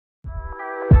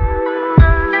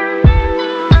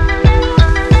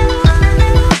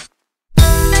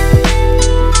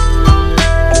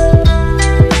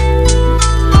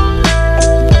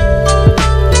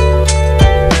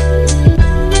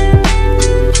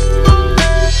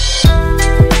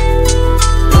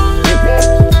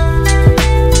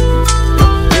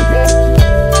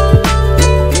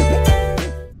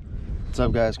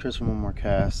Chris from One More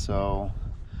Cast. So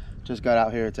just got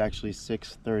out here. It's actually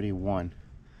 6:31.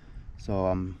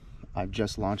 So I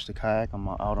just launched the kayak. I'm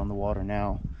out on the water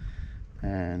now,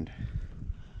 and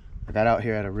I got out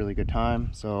here at a really good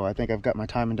time. So I think I've got my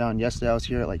timing down. Yesterday I was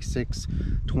here at like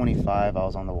 6:25. I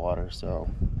was on the water, so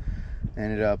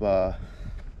ended up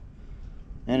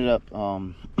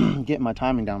getting my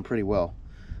timing down pretty well.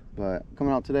 But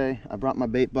coming out today, I brought my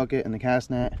bait bucket and the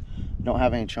cast net. Don't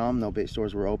have any chum, no bait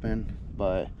stores were open,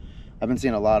 but I've been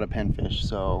seeing a lot of pinfish.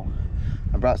 So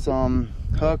I brought some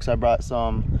hooks, I brought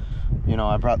some,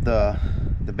 I brought the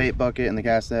bait bucket and the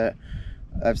cast net.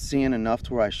 I've seen enough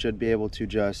to where I should be able to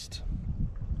just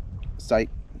sight,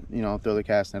 throw the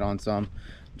cast net on some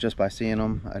just by seeing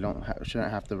them. Shouldn't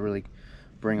have to really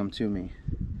bring them to me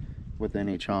with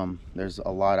any chum. There's a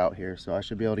lot out here, so I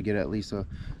should be able to get at least a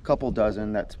couple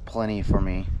dozen. That's plenty for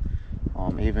me.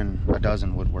 Even a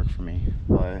dozen would work for me,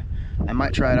 but I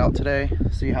might try it out today,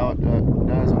 see how it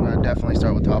does. I'm gonna definitely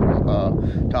start with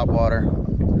top water,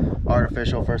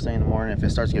 artificial first thing in the morning. If it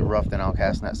starts to get rough, then I'll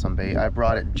cast net some bait. I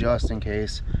brought it just in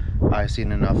case I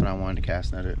seen enough and I wanted to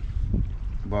cast net it.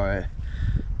 But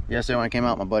yesterday when I came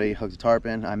out, my buddy hooked a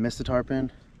tarpon. I missed the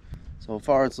tarpon. So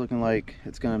far it's looking like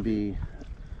it's gonna be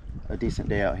a decent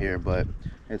day out here, but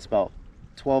it's about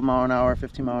 12 mile an hour,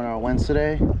 15 mile an hour winds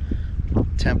today.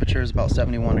 Temperature is about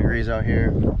 71 degrees out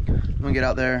here. I'm gonna get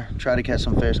out there, try to catch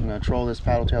some fish. I'm gonna troll this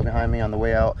paddle tail behind me on the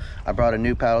way out. I brought a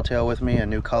new paddle tail with me, a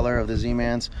new color of the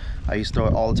Z-Mans. I used to throw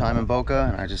it all the time in Boca,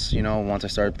 and I just, once I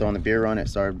started throwing the beer run, it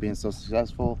started being so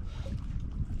successful.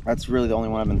 That's really the only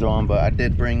one I've been throwing, but I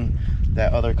did bring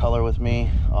that other color with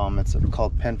me. It's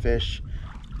called Pinfish.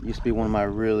 It used to be one of my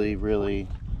really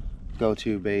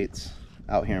go-to baits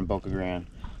out here in Boca Grande.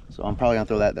 So I'm probably gonna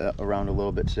throw that around a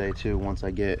little bit today too once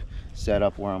I get set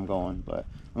up where I'm going. But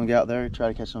I'm gonna get out there, try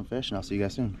to catch some fish, and I'll see you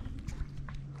guys soon.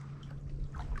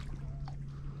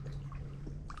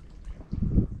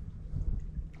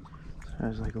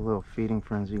 There's like a little feeding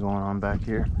frenzy going on back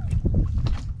here.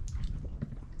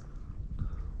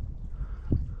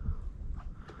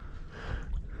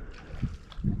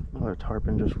 Another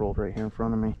tarpon just rolled right here in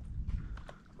front of me.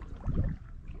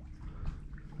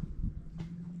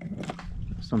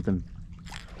 Something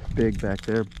big back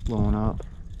there blowing up.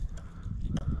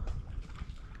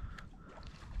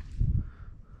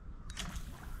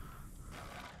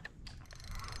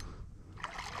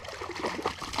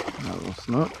 A little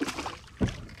snook.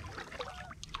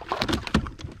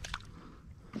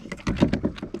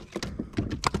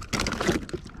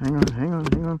 Hang on.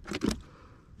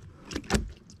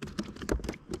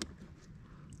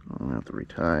 I'm gonna have to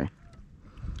retie.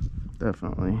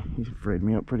 Definitely, he frayed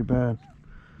me up pretty bad.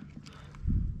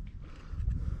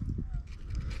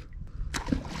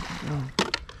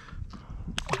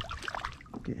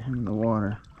 Get him in the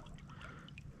water.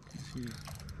 He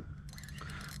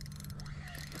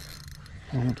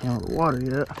ain't came out of the water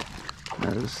yet.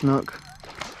 There's a snook.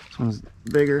 This one's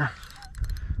bigger.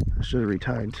 I should have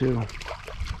retied too.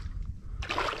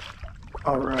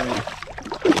 Alright.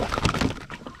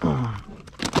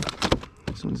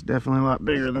 This one's definitely a lot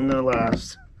bigger than the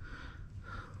last.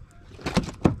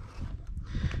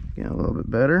 Getting a little bit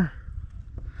better.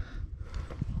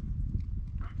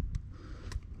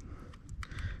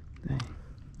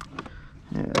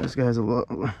 Yeah, this guy's a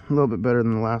little bit better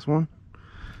than the last one.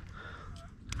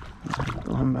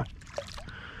 Throw him back.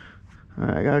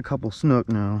 Alright, I got a couple snook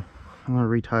now. I'm gonna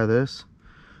retie this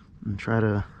and try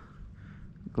to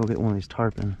go get one of these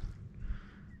tarpon.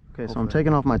 Okay, so I'm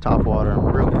taking off my top water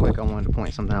real quick. I wanted to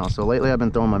point something out. So lately I've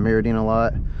been throwing my Mirrodine a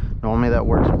lot. Normally that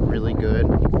works really good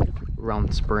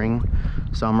around spring,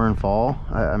 summer, and fall.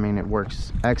 I mean, it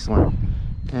works excellent.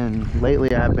 And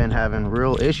lately I've been having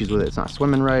real issues with it. It's not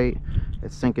swimming right.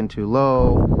 It's sinking too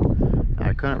low.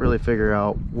 I couldn't really figure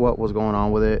out what was going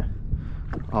on with it.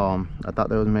 I thought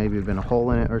there was maybe been a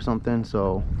hole in it or something,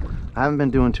 so I haven't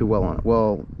been doing too well on it.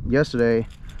 Well, yesterday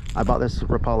I bought this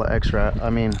Rapala X-Wrap,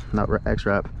 not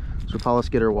X-Wrap, it's Rapala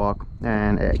Skitter Walk,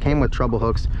 and it came with treble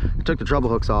hooks. I took the treble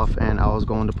hooks off and I was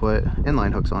going to put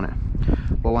inline hooks on it.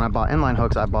 Well, when I bought inline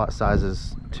hooks, I bought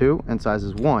sizes 2 and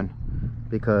sizes 1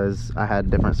 because I had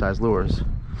different size lures.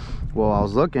 Well, I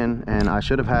was looking and I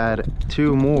should have had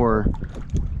 2 more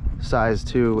size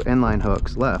 2 inline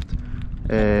hooks left,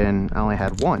 and I only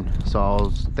had 1. So I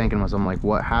was thinking to myself, I'm like,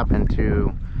 what happened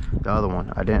to the other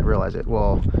one? I didn't realize it.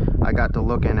 Well, I got to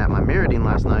looking at my Mirrodine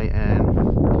last night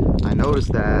and I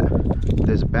noticed that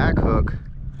this back hook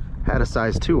had a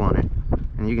size 2 on it,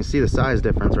 and you can see the size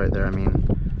difference right there. I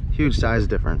mean, huge size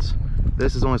difference.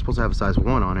 This is only supposed to have a size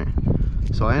 1 on it.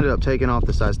 So I ended up taking off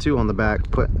the size 2 on the back,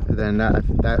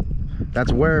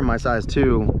 that's where my size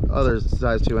 2 other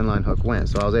size 2 inline hook went.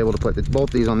 So I was able to put both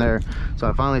these on there. So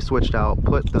I finally switched out,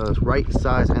 put the right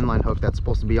size inline hook that's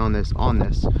supposed to be on this.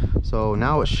 So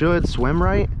now it should swim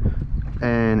right,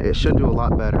 and it should do a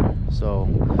lot better. So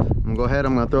I'm gonna go ahead,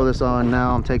 I'm gonna throw this on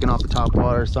now. I'm taking off the top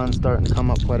water. Sun's starting to come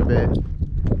up quite a bit.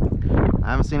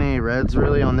 I haven't seen any reds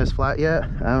really on this flat yet.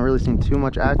 I haven't really seen too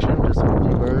much action, just a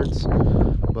few birds.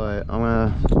 But I'm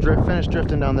gonna finish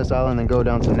drifting down this island and go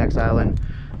down to the next island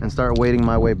and start wading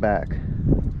my way back.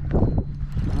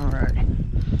 All right.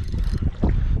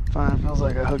 Fine, feels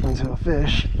like I hooked into a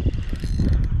fish.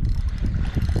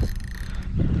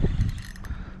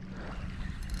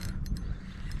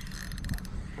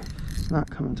 Not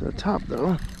coming to the top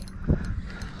though.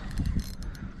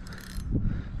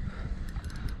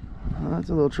 That's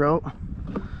a little trout.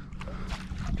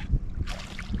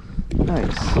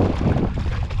 Nice. So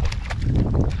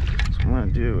what I'm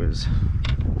gonna do is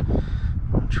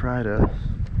try to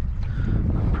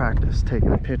practice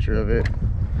taking a picture of it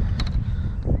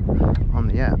on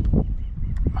the app.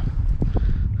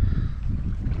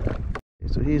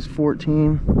 So he's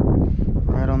 14,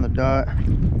 right on the dot. Go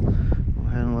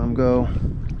ahead and let him go.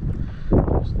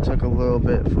 Just took a little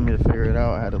bit for me to figure it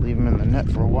out. I had to leave him in the net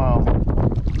for a while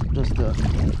just to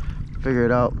figure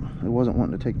it out. I wasn't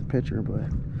wanting to take the picture, but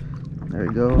there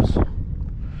he goes.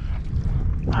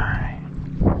 Alright.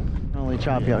 Really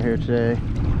choppy out here today.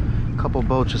 A couple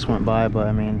boats just went by, but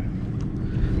I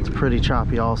mean, it's pretty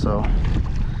choppy also.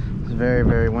 It's very,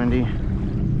 very windy.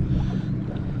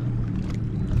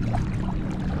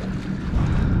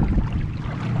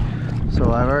 So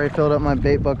I've already filled up my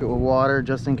bait bucket with water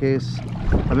just in case.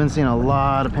 I've been seeing a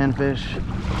lot of pinfish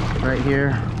right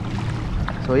here.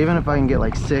 So even if I can get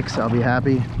like 6, I'll be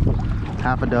happy.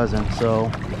 Half a dozen.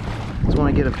 So just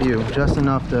want to get a few, just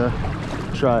enough to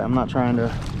try. I'm not trying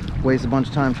to waste a bunch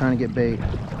of time trying to get bait.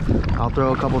 I'll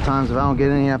throw a couple times. If I don't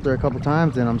get any after a couple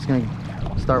times, then I'm just gonna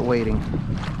start waiting.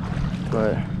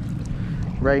 But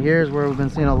right here is where we've been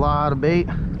seeing a lot of bait,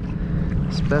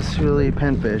 especially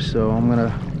pinfish. So I'm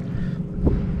gonna,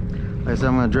 like I said,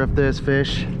 I'm gonna drift this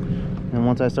fish, and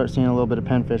once I start seeing a little bit of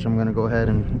pinfish, I'm gonna go ahead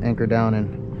and anchor down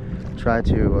and try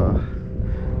to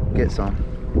get some.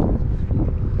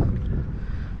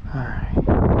 All right,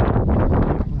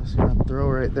 let's throw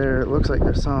right there. It looks like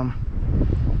there's some.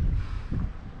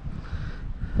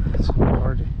 It's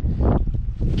hard to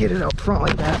get it up front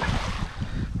like that.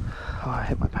 Oh, I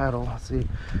hit my paddle. Let's see.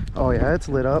 Oh yeah, it's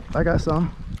lit up. I got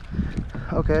some.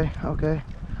 Okay, okay.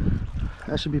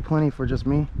 That should be plenty for just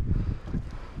me.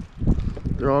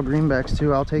 They're all greenbacks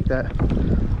too. I'll take that.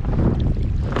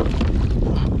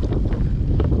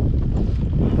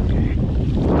 Okay.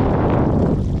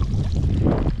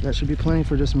 That should be plenty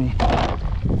for just me.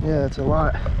 Yeah, that's a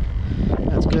lot.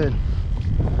 That's good.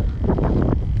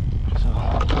 So,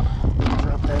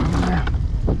 drop that in there.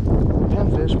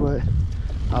 Pinfish, but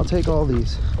I'll take all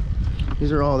these.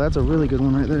 These are all, that's a really good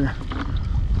one right there.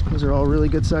 These are all really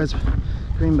good sized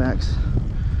greenbacks.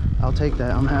 I'll take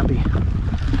that, I'm happy.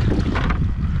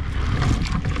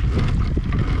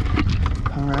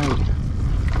 All right,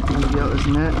 I'm gonna get out this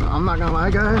net. I'm not gonna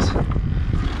lie, guys.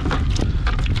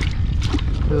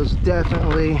 It was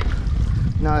definitely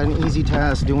not an easy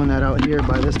task doing that out here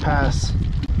by this pass.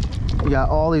 We got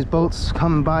all these boats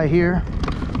coming by here,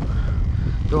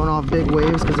 throwing off big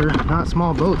waves, because they're not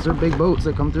small boats, they're big boats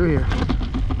that come through here.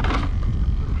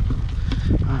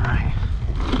 All right.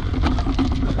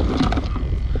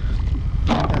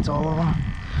 That's all of them.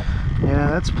 Yeah,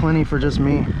 that's plenty for just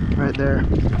me right there.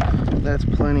 That's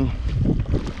plenty.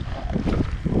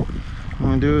 What I'm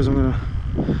gonna do is I'm gonna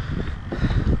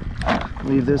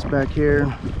leave this back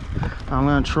here. I'm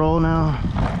gonna troll now,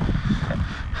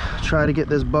 try to get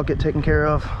this bucket taken care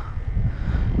of,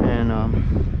 and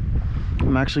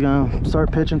I'm actually gonna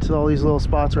start pitching to all these little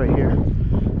spots right here.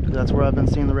 That's where I've been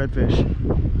seeing the redfish.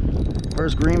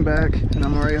 First greenback, and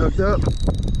I'm already hooked up.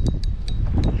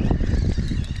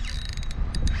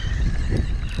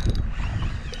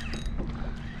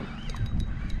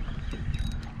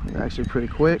 They're actually pretty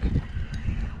quick.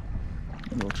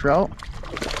 A little trout.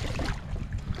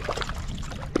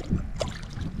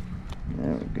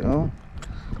 There we go.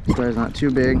 This guy's not too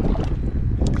big.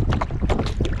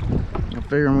 I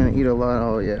figure I'm gonna eat a lot.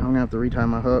 Oh yeah, I'm gonna have to retie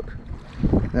my hook.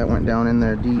 That went down in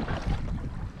there deep.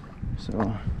 So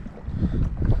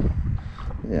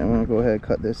yeah, I'm gonna go ahead and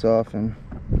cut this off and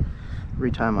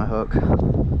retie my hook.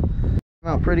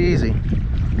 Out pretty easy.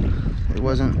 It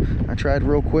wasn't, I tried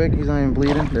real quick. He's not even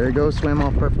bleeding. There he goes, swam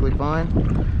off perfectly fine.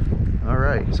 All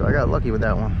right, so I got lucky with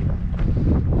that one.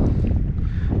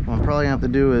 What I'm probably gonna have to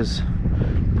do is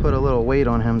put a little weight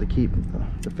on him to keep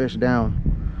the fish down.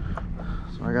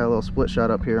 So So I got a little split shot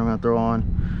up here I'm gonna throw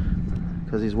on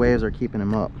because these waves are keeping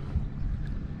him up.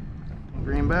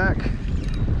 Green back.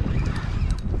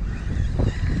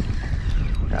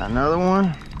 Got another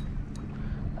one.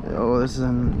 Oh, this is a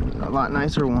lot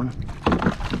nicer one.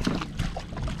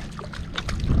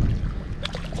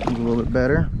 A little bit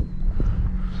better.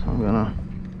 So I'm gonna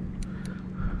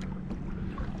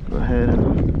go ahead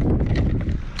and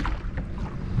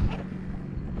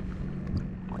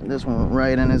this one went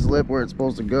right in his lip where it's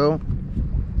supposed to go.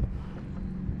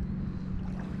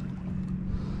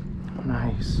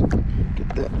 Nice. Get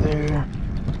that there.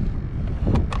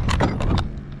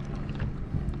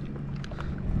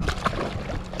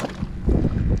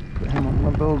 Put him on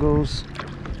my bogos.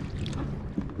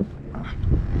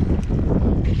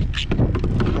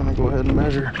 I'm gonna go ahead and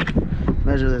measure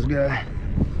this guy.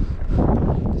 I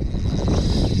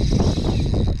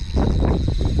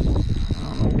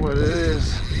don't know what it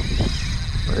is,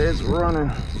 but it's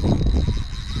running.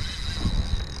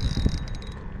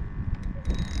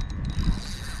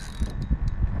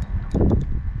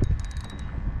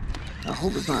 I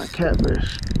hope it's not a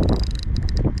catfish.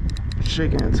 It's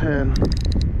shaking its head.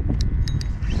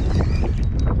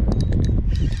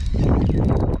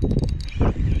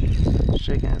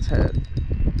 Shaking its head.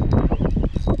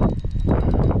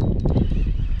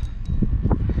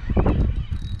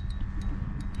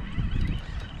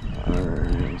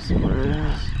 Alright, let's see what it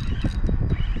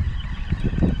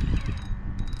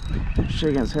is.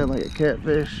 Shaking its head like a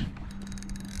catfish.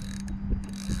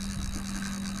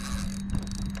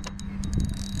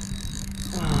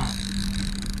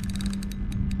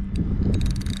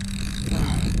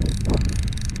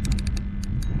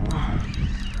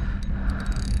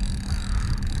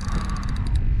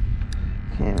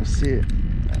 Can't even see it.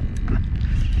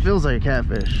 Feels like a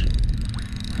catfish.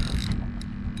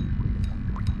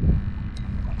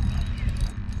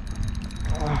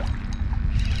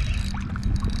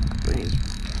 But he's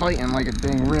fighting like a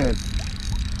dang red.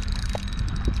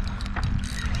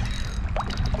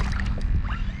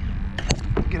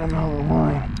 Get him out of the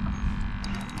line.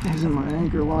 He's in my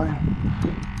anchor line.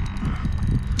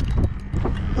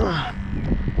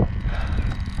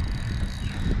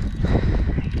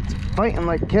 It's fighting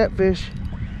like catfish,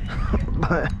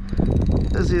 but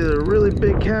this is either a really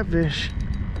big catfish,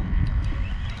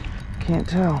 can't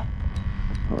tell,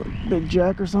 or a big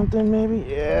jack or something maybe.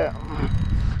 Yeah,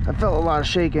 I felt a lot of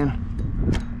shaking.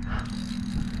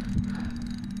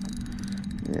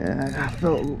 Yeah, I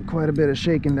felt quite a bit of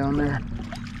shaking down there.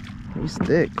 He's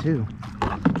thick too.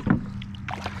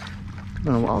 It's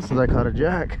been a while since I caught a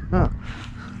jack. Huh.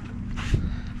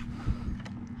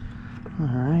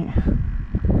 Alright.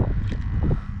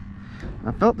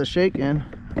 I felt the shaking,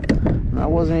 and I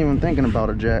wasn't even thinking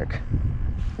about a jack.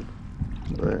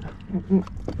 But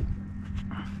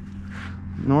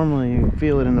normally you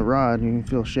feel it in the rod, you can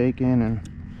feel shaking and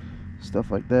stuff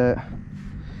like that.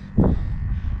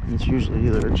 It's usually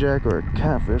either a jack or a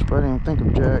catfish, but I didn't even think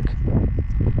of jack.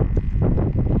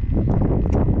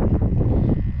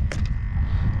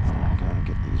 I gotta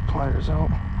get these pliers out.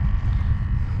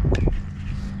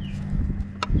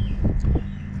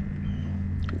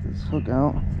 Get this hook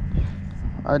out.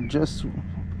 I just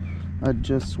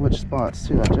switched spots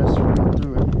too. I just went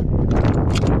through it.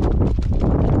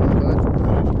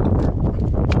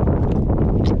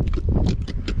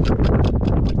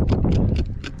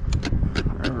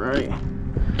 Alright.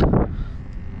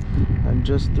 I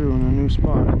just threw in a new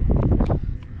spot.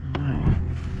 Alright.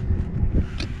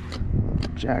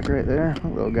 Jack right there, a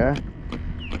little guy.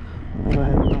 I'll go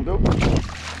ahead and let him go.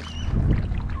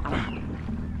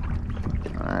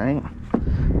 Alright.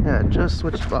 Yeah, I just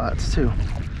switched spots too. I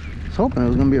was hoping it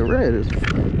was gonna be a red. It was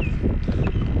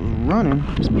running.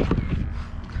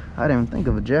 I didn't even think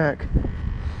of a jack.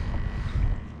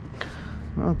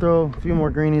 I'll throw a few more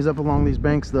greenies up along these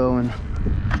banks though and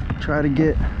try to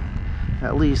get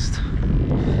at least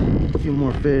a few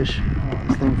more fish. Oh,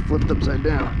 this thing flipped upside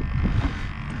down.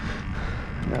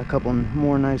 Got a couple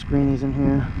more nice greenies in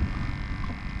here.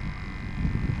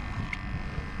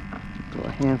 Throw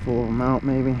a handful of them out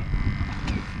maybe.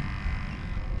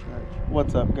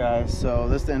 What's up guys? So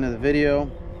this is the end of the video.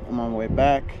 I'm on my way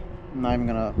back. I'm not even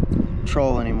gonna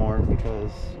troll anymore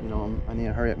because you know I need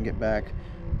to hurry up and get back.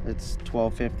 It's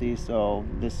 12:50, so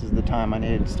this is the time I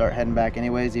needed to start heading back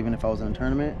anyways, even if I was in a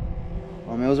tournament.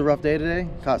 It was a rough day today.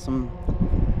 Caught some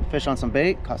fish on some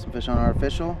bait, caught some fish on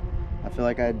artificial. I feel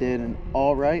like I did an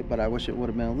all right, but I wish it would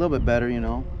have been a little bit better, you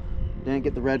know. Didn't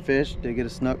get the redfish, did get a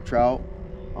snook trout.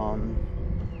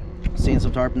 Seeing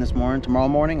some tarpon this morning. Tomorrow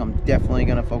morning I'm definitely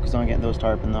gonna focus on getting those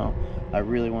tarpon though. I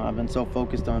really want. I've been so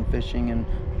focused on fishing and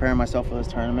preparing myself for this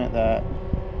tournament that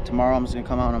tomorrow I'm just gonna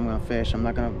come out and I'm gonna fish. I'm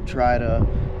not gonna try to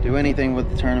do anything with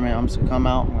the tournament. I'm just gonna come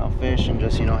out, I'm gonna fish and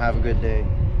just, you know, have a good day.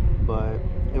 But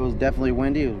it was definitely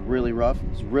windy. It was really rough. It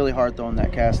was really hard throwing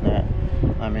that cast net.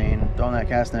 I mean, throwing that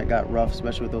cast net got rough,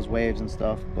 especially with those waves and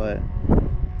stuff. But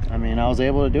I mean, I was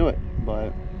able to do it.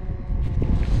 But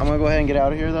I'm gonna go ahead and get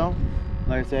out of here though.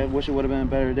 Like I said, wish it would have been a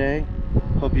better day.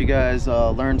 Hope you guys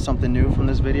learned something new from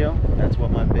this video. That's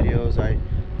what my videos I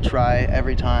try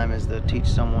every time, is to teach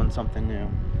someone something new.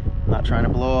 I'm not trying to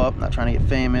blow up, not trying to get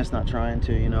famous, not trying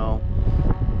to, you know,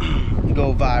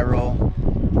 go viral.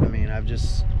 I mean,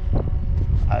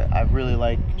 I really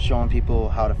like showing people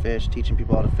how to fish, teaching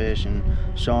people how to fish, and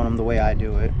showing them the way I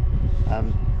do it.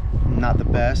 I'm not the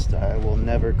best. I will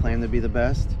never claim to be the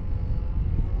best,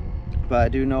 but I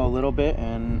do know a little bit,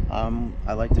 and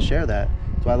I like to share that.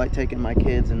 So I like taking my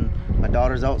kids and my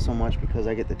daughters out so much, because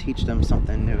I get to teach them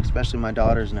something new, especially my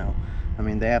daughters now. I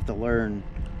mean, they have to learn.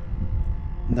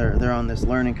 They're on this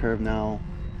learning curve now.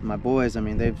 My boys, I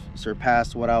mean, they've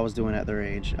surpassed what I was doing at their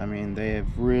age. I mean, they have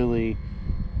really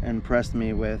impressed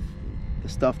me with the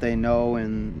stuff they know,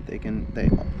 and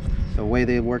the way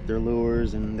they work their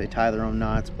lures, and they tie their own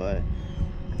knots. But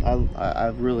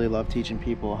I really love teaching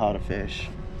people how to fish.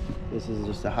 This is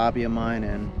just a hobby of mine,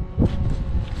 and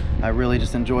I really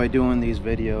just enjoy doing these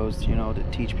videos, you know, to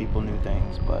teach people new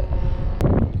things. But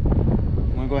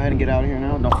I'm gonna go ahead and get out of here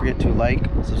now. Don't forget to like,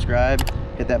 subscribe,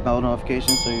 hit that bell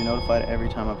notification so you're notified every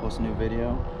time I post a new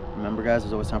video. Remember guys,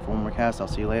 there's always time for one more cast. I'll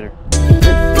see you later.